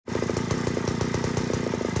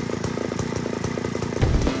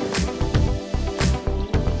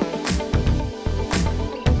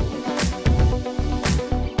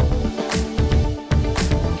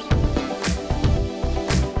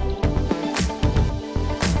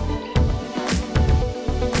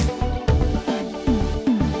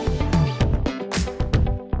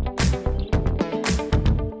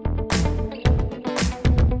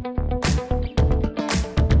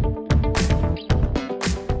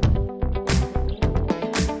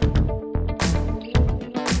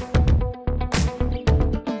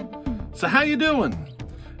So how you doing?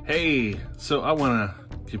 Hey, so I want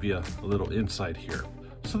to give you a little insight here.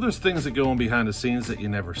 So there's things that go on behind the scenes that you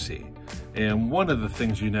never see. And one of the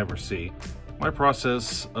things you never see, my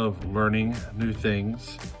process of learning new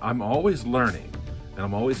things. I'm always learning and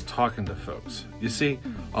I'm always talking to folks. You see,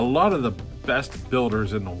 a lot of the best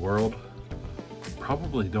builders in the world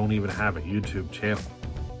probably don't even have a YouTube channel.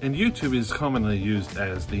 And YouTube is commonly used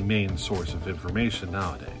as the main source of information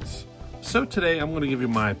nowadays. So today I'm going to give you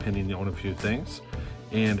my opinion on a few things,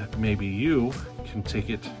 and maybe you can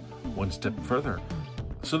take it one step further.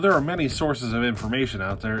 So there are many sources of information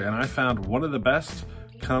out there, and I found one of the best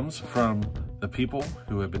comes from the people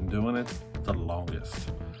who have been doing it the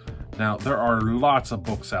longest. Now, there are lots of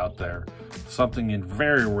books out there, something you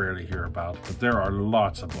very rarely hear about, but there are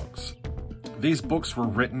lots of books. These books were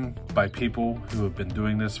written by people who have been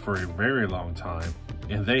doing this for a very long time,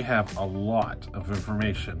 and they have a lot of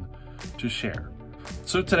information to share.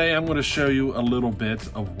 So today I'm going to show you a little bit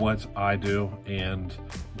of what I do and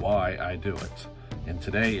why I do it. And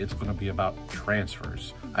today it's going to be about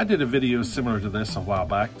transfers. I did a video similar to this a while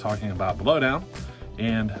back talking about blowdown,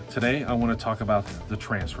 and today I want to talk about the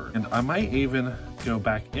transfer. And I might even go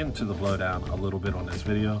back into the blowdown a little bit on this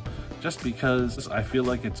video, just because I feel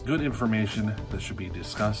like it's good information that should be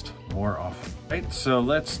discussed more often. Right, so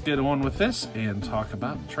let's get on with this and talk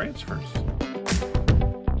about transfers.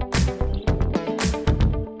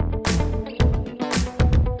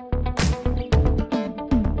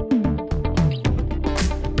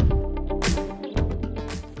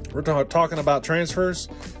 We're talking about transfers,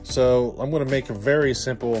 so I'm going to make a very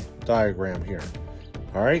simple diagram here.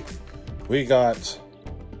 All right, we got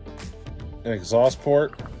an exhaust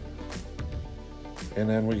port, and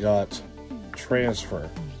then we got transfer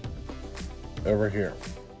over here.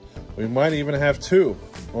 We might even have two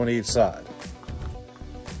on each side.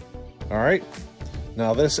 All right,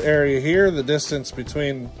 now this area here, the distance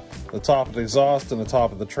between the top of the exhaust and the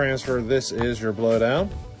top of the transfer, this is your blowdown.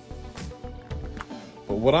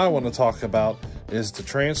 But what I want to talk about is the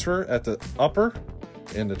transfer at the upper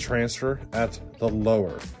and the transfer at the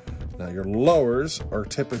lower. Now your lowers are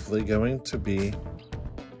typically going to be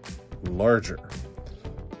larger.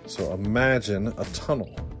 So imagine a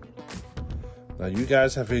tunnel. Now you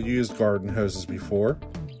guys have used garden hoses before,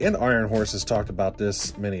 and Iron Horse has talked about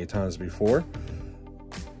this many times before.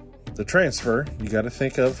 The transfer, you got to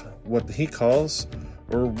think of what he calls,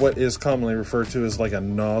 or what is commonly referred to as like a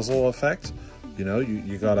nozzle effect. You know,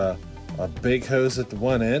 you got a big hose at the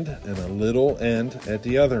one end and a little end at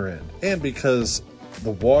the other end. And because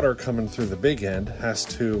the water coming through the big end has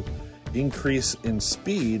to increase in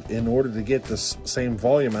speed in order to get the same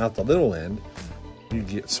volume out the little end, you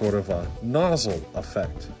get sort of a nozzle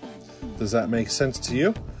effect. Does that make sense to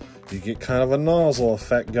you? You get kind of a nozzle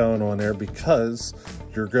effect going on there because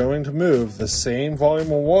you're going to move the same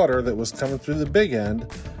volume of water that was coming through the big end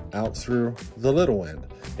out through the little end.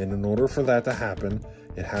 And in order for that to happen,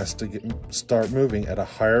 it has to start moving at a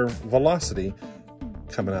higher velocity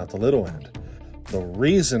coming out the little end. The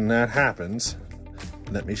reason that happens,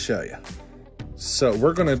 let me show you. So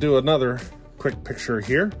we're going to do another quick picture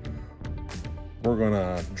here. We're going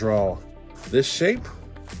to draw this shape,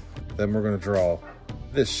 then we're going to draw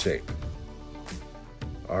this shape.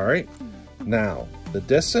 All right, now the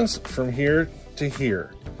distance from here to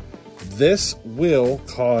here, this will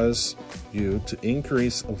cause you to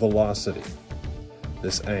increase velocity,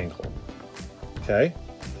 this angle, okay?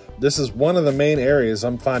 This is one of the main areas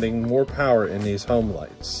I'm finding more power in these home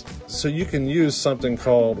lights. So you can use something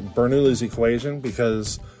called Bernoulli's equation,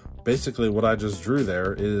 because basically what I just drew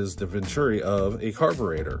there is the venturi of a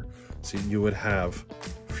carburetor. So you would have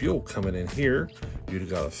fuel coming in here, you've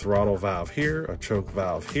got a throttle valve here, a choke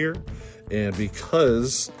valve here, and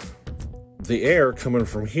because the air coming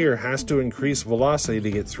from here has to increase velocity to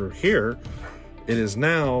get through here, it is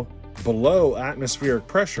now below atmospheric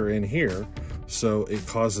pressure in here, so it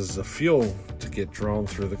causes the fuel to get drawn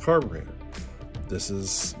through the carburetor. This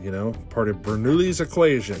is, you know, part of Bernoulli's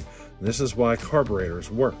equation. This is why carburetors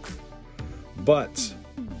work. But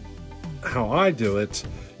how I do it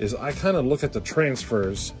is I kind of look at the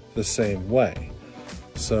transfers the same way.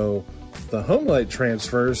 So the home light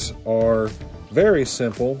transfers are very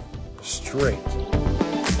simple, straight.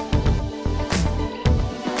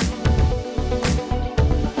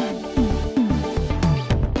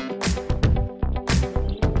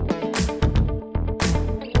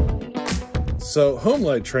 So home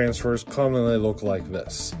light transfers commonly look like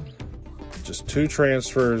this. Just two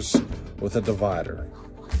transfers with a divider.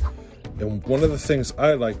 And one of the things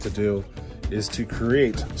I like to do is to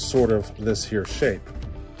create sort of this here shape.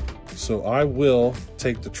 So I will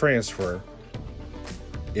take the transfer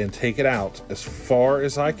and take it out as far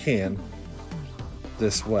as I can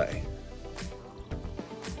this way.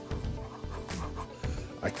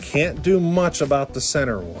 I can't do much about the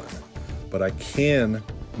center one, but I can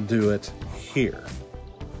do it here.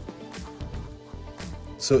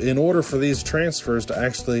 So in order for these transfers to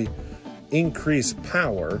actually increase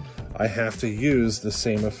power, I have to use the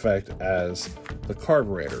same effect as the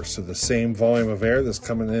carburetor. So the same volume of air that's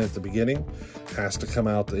coming in at the beginning has to come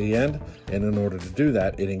out at the end, and in order to do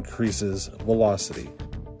that, it increases velocity.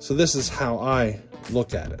 So this is how I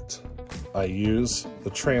look at it. I use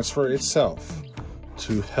the transfer itself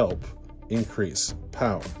to help increase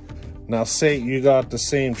power. Now say you got the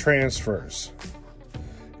same transfers,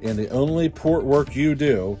 and the only port work you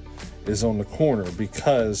do is on the corner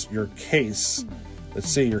because your case, let's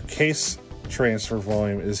say your case transfer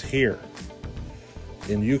volume is here,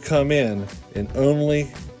 and you come in and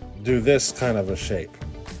only do this kind of a shape.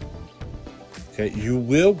 Okay, you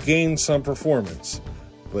will gain some performance,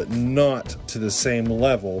 but not to the same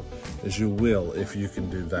level as you will if you can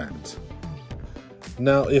do that.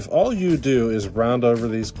 Now, if all you do is round over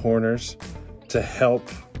these corners to help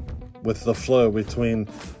with the flow between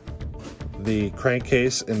the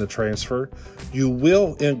crankcase and the transfer, you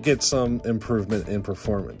will get some improvement in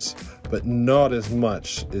performance, but not as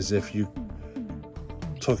much as if you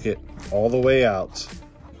took it all the way out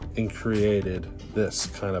and created this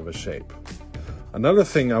kind of a shape. Another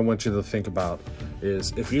thing I want you to think about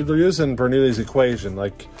is if you're using Bernoulli's equation,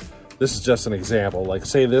 like this is just an example, like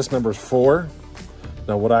say this number is 4.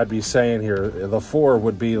 Now what I'd be saying here, the 4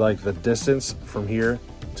 would be like the distance from here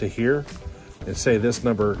to here, and say this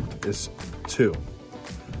number is 2.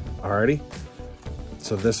 Alrighty?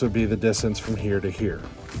 So this would be the distance from here to here.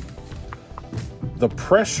 The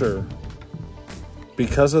pressure,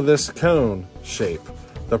 because of this cone shape,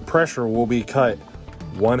 the pressure will be cut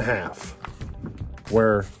 1/2,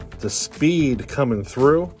 where the speed coming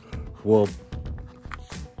through will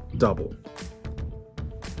double.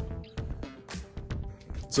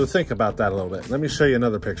 So think about that a little bit. Let me show you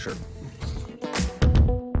another picture.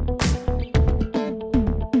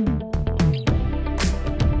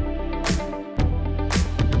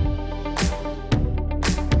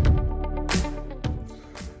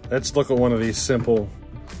 Let's look at one of these simple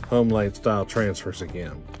home lane style transfers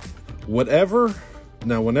again. Whenever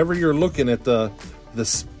you're looking at the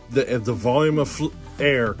volume of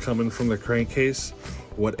air coming from the crankcase,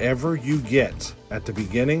 whatever you get at the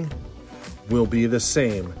beginning will be the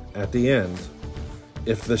same at the end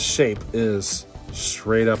if the shape is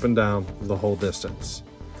straight up and down the whole distance.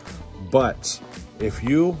 But if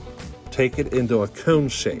you take it into a cone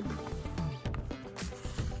shape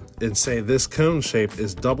and say this cone shape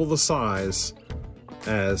is double the size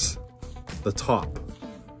as the top,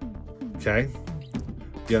 okay?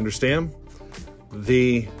 You understand?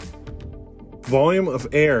 The volume of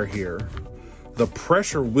air here, the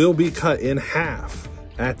pressure will be cut in half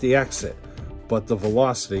at the exit, but the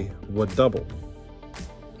velocity would double.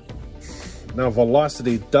 Now,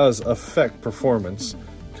 velocity does affect performance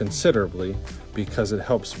considerably because it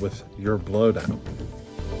helps with your blowdown.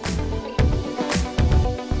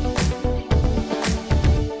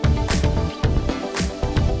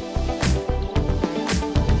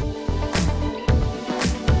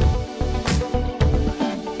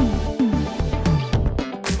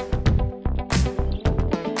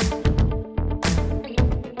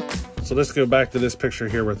 So let's go back to this picture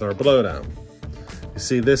here with our blowdown. You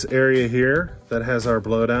see this area here that has our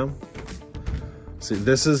blowdown? See,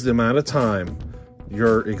 this is the amount of time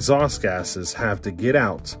your exhaust gases have to get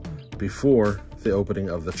out before the opening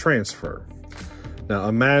of the transfer. Now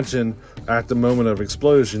imagine at the moment of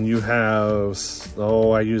explosion you have,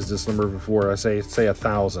 oh, I used this number before, I say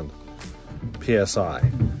 1,000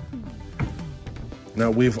 PSI.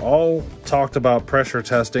 Now we've all talked about pressure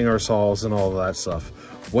testing our saws and all of that stuff.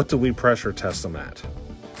 What do we pressure test them at?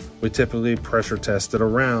 We typically pressure test it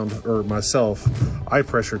around, or myself, I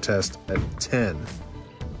pressure test at 10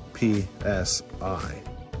 PSI.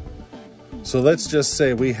 So let's just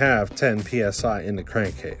say we have 10 PSI in the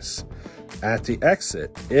crankcase. At the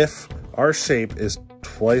exit, if our shape is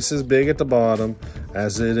twice as big at the bottom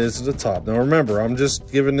as it is at the top. Now remember, I'm just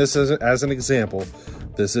giving this as an example.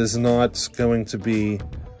 This is not going to be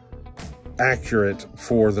accurate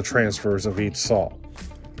for the transfers of each saw.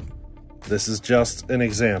 This is just an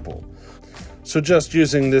example. So just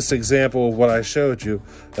using this example of what I showed you,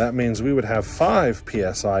 that means we would have 5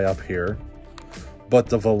 PSI up here, but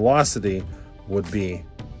the velocity would be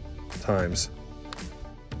times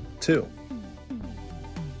 2.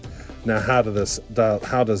 Now how does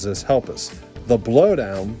this help us? The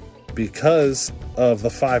blowdown because of the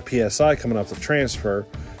 5 psi coming off the transfer,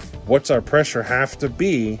 what's our pressure have to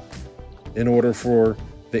be in order for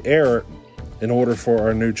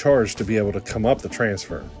our new charge to be able to come up the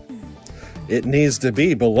transfer? It needs to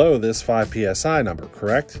be below this 5 psi number,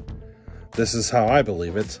 correct? This is how I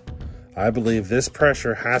believe it. I believe this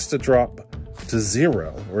pressure has to drop to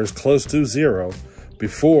 0 or as close to 0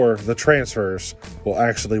 before the transfers will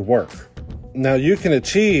actually work. Now you can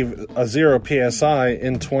achieve a 0 psi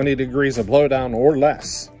in 20 degrees of blowdown or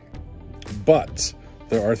less, but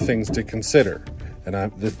there are things to consider,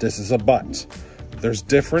 and this is a but. There's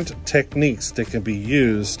different techniques that can be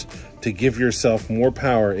used to give yourself more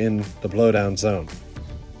power in the blowdown zone.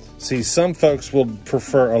 See, some folks will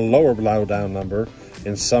prefer a lower blowdown number,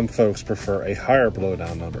 and some folks prefer a higher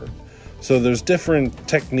blowdown number. So there's different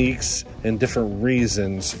techniques and different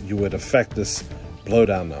reasons you would affect this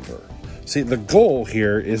blowdown number. See, the goal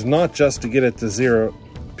here is not just to get it to 0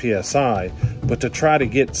 psi, but to try to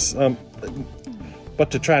get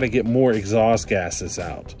more exhaust gases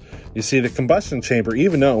out. You see, the combustion chamber,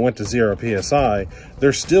 even though it went to 0 psi,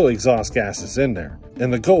 there's still exhaust gases in there.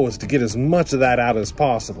 And the goal is to get as much of that out as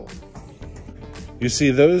possible. You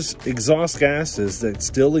see, those exhaust gases that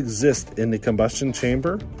still exist in the combustion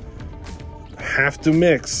chamber have to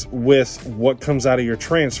mix with what comes out of your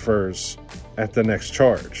transfers at the next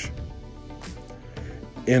charge.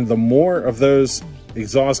 And the more of those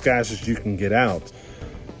exhaust gases you can get out,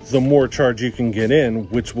 the more charge you can get in,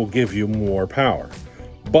 which will give you more power.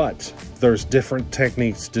 But there's different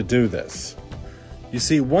techniques to do this. You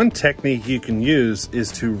see, one technique you can use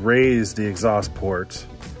is to raise the exhaust port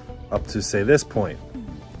up to, say, this point,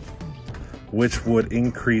 which would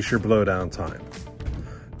increase your blowdown time.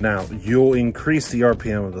 Now, you'll increase the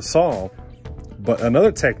RPM of the saw, but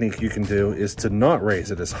another technique you can do is to not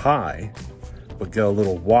raise it as high, but go a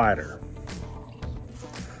little wider.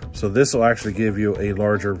 So this will actually give you a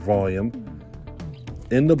larger volume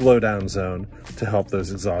in the blowdown zone to help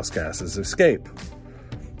those exhaust gases escape.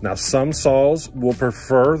 Now, some saws will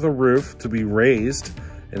prefer the roof to be raised,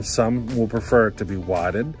 and some will prefer it to be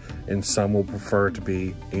widened, and some will prefer it to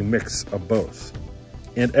be a mix of both.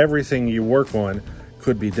 And everything you work on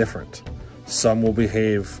could be different. Some will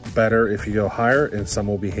behave better if you go higher, and some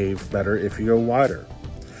will behave better if you go wider.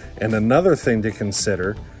 And another thing to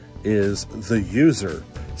consider is the user.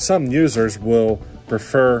 Some users will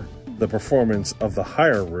prefer the performance of the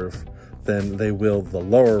higher roof than they will the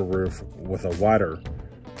lower roof with a wider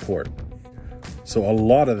port. So a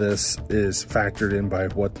lot of this is factored in by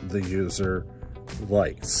what the user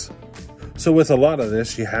likes. So with a lot of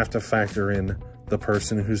this, you have to factor in the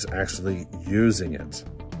person who's actually using it.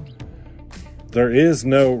 There is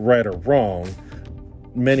no right or wrong.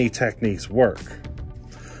 Many techniques work.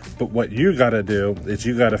 But what you gotta do is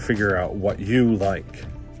you gotta figure out what you like.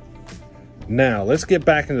 Now, let's get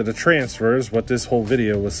back into the transfers, what this whole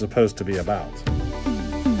video was supposed to be about.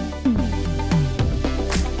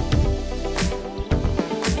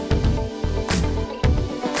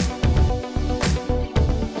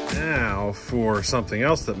 Now, for something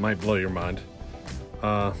else that might blow your mind.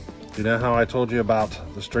 You know how I told you about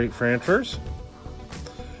the straight transfers?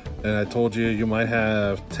 And I told you you might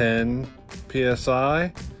have 10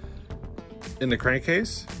 PSI in the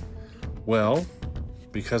crankcase? Well,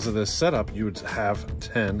 because of this setup, you would have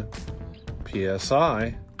 10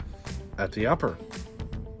 PSI at the upper.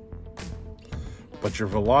 But your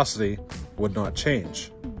velocity would not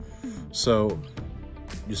change. So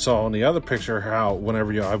you saw in the other picture how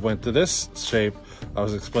whenever I went to this shape, I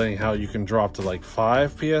was explaining how you can drop to like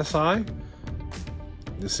 5 PSI.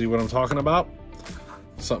 You see what I'm talking about?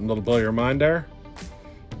 Something that'll blow your mind there.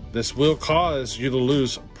 This will cause you to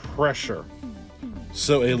lose pressure.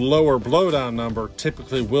 So a lower blowdown number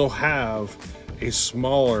typically will have a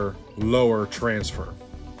smaller, lower transfer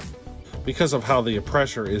because of how the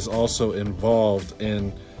pressure is also involved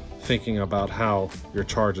in thinking about how your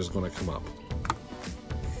charge is going to come up.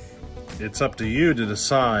 It's up to you to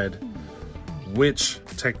decide which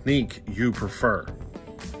technique you prefer.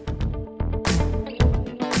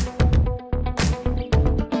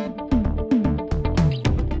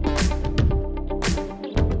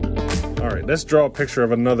 Let's draw a picture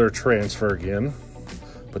of another transfer again,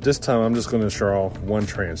 but this time I'm just going to draw one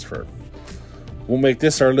transfer. We'll make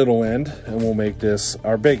this our little end, and we'll make this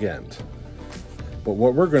our big end. But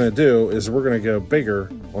what we're going to do is we're going to go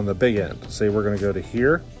bigger on the big end. Say we're going to go to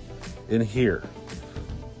here and here.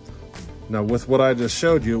 Now with what I just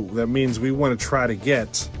showed you, that means we want to try to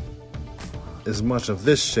get as much of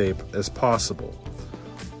this shape as possible,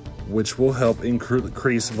 which will help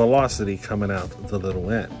increase velocity coming out the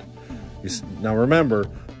little end. Now remember,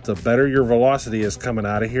 the better your velocity is coming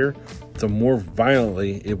out of here, the more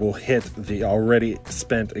violently it will hit the already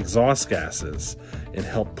spent exhaust gases and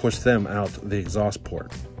help push them out the exhaust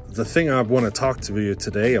port. The thing I want to talk to you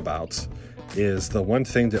today about is the one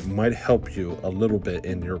thing that might help you a little bit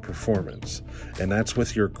in your performance, and that's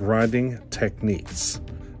with your grinding techniques.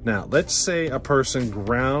 Now, let's say a person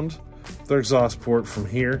ground their exhaust port from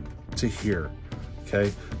here to here,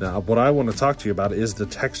 okay? Now, what I want to talk to you about is the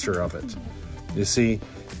texture of it. You see,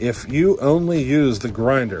 if you only use the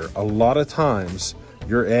grinder, a lot of times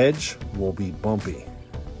your edge will be bumpy,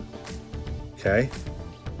 okay?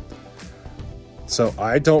 So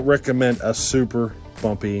I don't recommend a super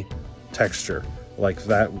bumpy texture like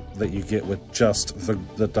that you get with just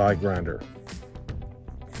the die grinder.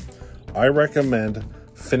 I recommend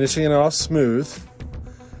finishing it off smooth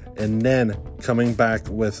and then coming back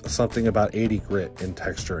with something about 80 grit and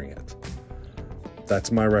texturing it.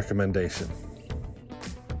 That's my recommendation.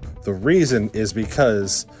 The reason is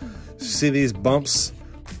because you see these bumps,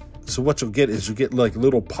 so what you'll get is you get like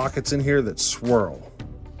little pockets in here that swirl.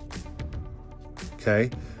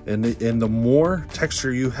 Okay, and the more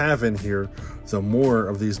texture you have in here, the more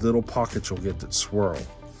of these little pockets you'll get that swirl.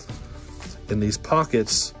 And these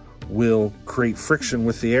pockets will create friction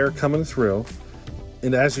with the air coming through.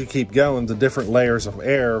 And as you keep going, the different layers of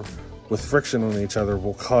air with friction on each other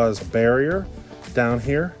will cause a barrier down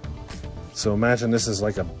here. So imagine this is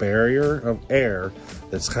like a barrier of air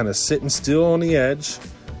that's kind of sitting still on the edge.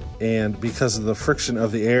 And because of the friction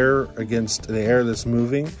of the air against the air that's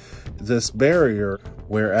moving, this barrier,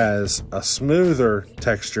 whereas a smoother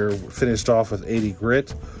texture finished off with 80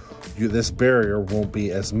 grit, this barrier won't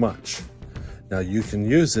be as much. Now you can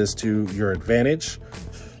use this to your advantage.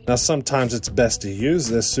 Now sometimes it's best to use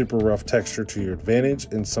this super rough texture to your advantage,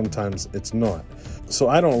 and sometimes it's not. So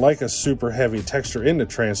I don't like a super heavy texture in the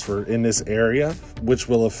transfer in this area, which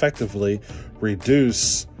will effectively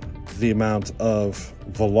reduce the amount of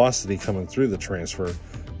velocity coming through the transfer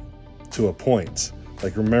to a point.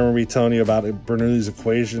 Like, remember me telling you about Bernoulli's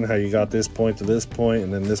equation, how you got this point to this point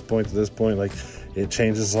and then this point to this point, like it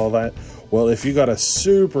changes all that? Well, if you got a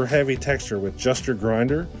super heavy texture with just your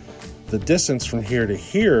grinder, the distance from here to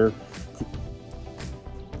here,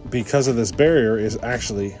 because of this barrier, is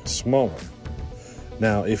actually smaller.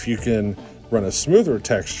 Now, if you can run a smoother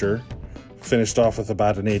texture, finished off with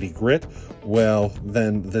about an 80 grit, well,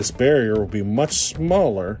 then this barrier will be much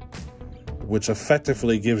smaller, which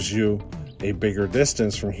effectively gives you a bigger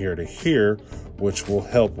distance from here to here, which will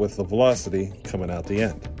help with the velocity coming out the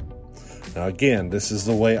end. Now again, this is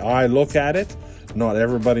the way I look at it. Not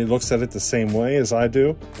everybody looks at it the same way as I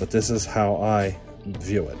do, but this is how I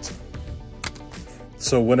view it.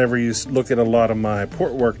 So whenever you look at a lot of my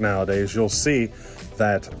port work nowadays, you'll see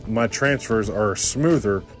that my transfers are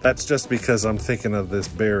smoother. That's just because I'm thinking of this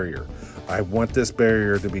barrier. I want this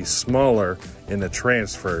barrier to be smaller in the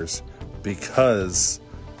transfers because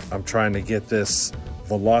I'm trying to get this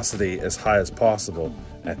velocity as high as possible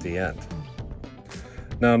at the end.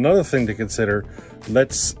 Now, another thing to consider,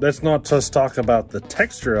 let's not just talk about the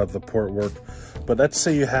texture of the port work, but let's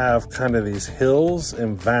say you have kind of these hills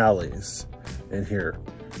and valleys in here,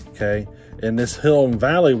 okay? And this hill and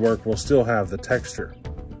valley work will still have the texture.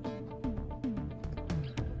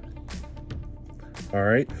 All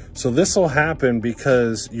right, so this will happen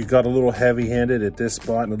because you got a little heavy-handed at this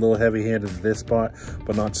spot and a little heavy-handed at this spot,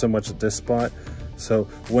 but not so much at this spot. So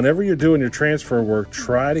whenever you're doing your transfer work,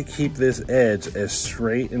 try to keep this edge as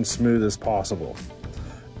straight and smooth as possible.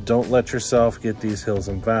 Don't let yourself get these hills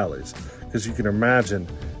and valleys, because you can imagine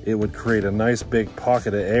it would create a nice big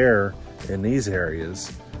pocket of air in these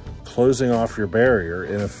areas, closing off your barrier.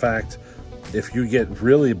 And in fact, if you get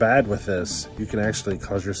really bad with this, you can actually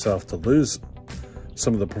cause yourself to lose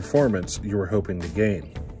some of the performance you were hoping to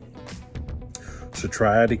gain. So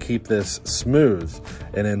try to keep this smooth,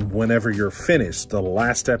 and then whenever you're finished, the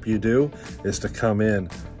last step you do is to come in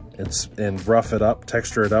and rough it up,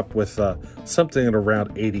 texture it up with something at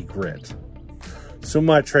around 80 grit. So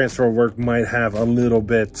my transfer work might have a little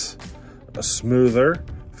bit a smoother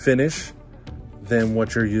finish than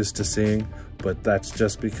what you're used to seeing, but that's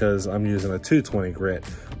just because I'm using a 220 grit,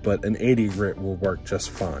 but an 80 grit will work just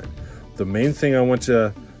fine. The main thing I want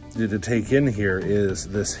you to take in here is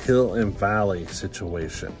this hill and valley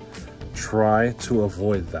situation. Try to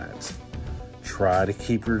avoid that. Try to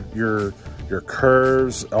keep your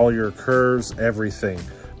curves, all your curves, everything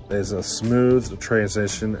as a smooth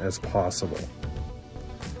transition as possible.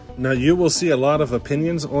 Now, you will see a lot of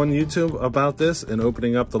opinions on YouTube about this and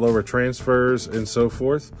opening up the lower transfers and so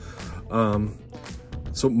forth.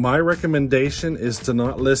 So my recommendation is to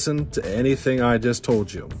not listen to anything I just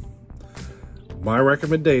told you. My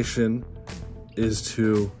recommendation is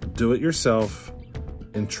to do it yourself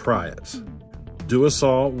and try it. Do a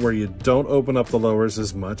saw where you don't open up the lowers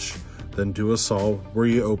as much, then do a saw where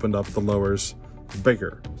you opened up the lowers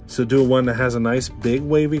bigger. So do one that has a nice big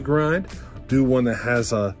wavy grind, do one that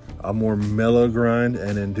has a more mellow grind,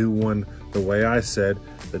 and then do one the way I said,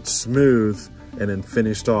 that's smooth and then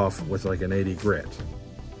finished off with like an 80 grit.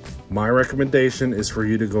 My recommendation is for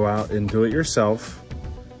you to go out and do it yourself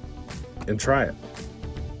and try it.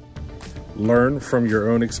 Learn from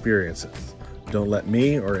your own experiences. Don't let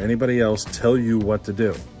me or anybody else tell you what to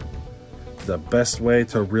do. The best way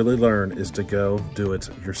to really learn is to go do it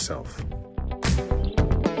yourself.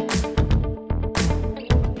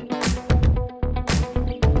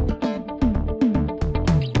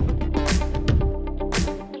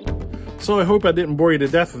 So I hope I didn't bore you to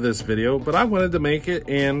death with this video, but I wanted to make it,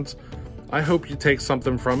 and I hope you take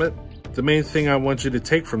something from it. The main thing I want you to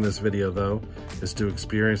take from this video, though, is to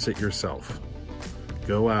experience it yourself.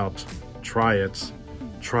 Go out, try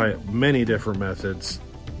it many different methods,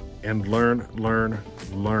 and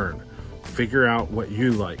learn. Figure out what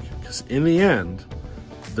you like, because in the end,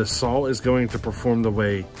 the saw is going to perform the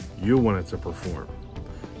way you want it to perform,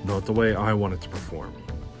 not the way I want it to perform.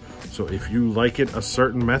 So if you like it a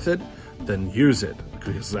certain method, then use it,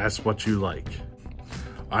 because that's what you like.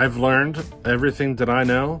 I've learned everything that I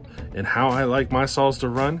know and how I like my saws to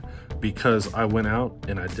run because I went out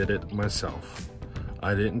and I did it myself.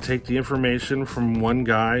 I didn't take the information from one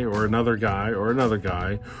guy or another guy or another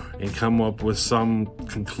guy and come up with some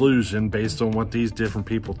conclusion based on what these different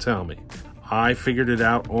people tell me. I figured it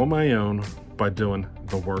out on my own by doing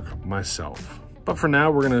the work myself. But for now,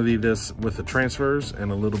 we're gonna leave this with the transfers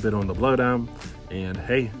and a little bit on the blowdown. And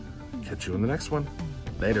hey, catch you in the next one.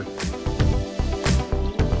 Later.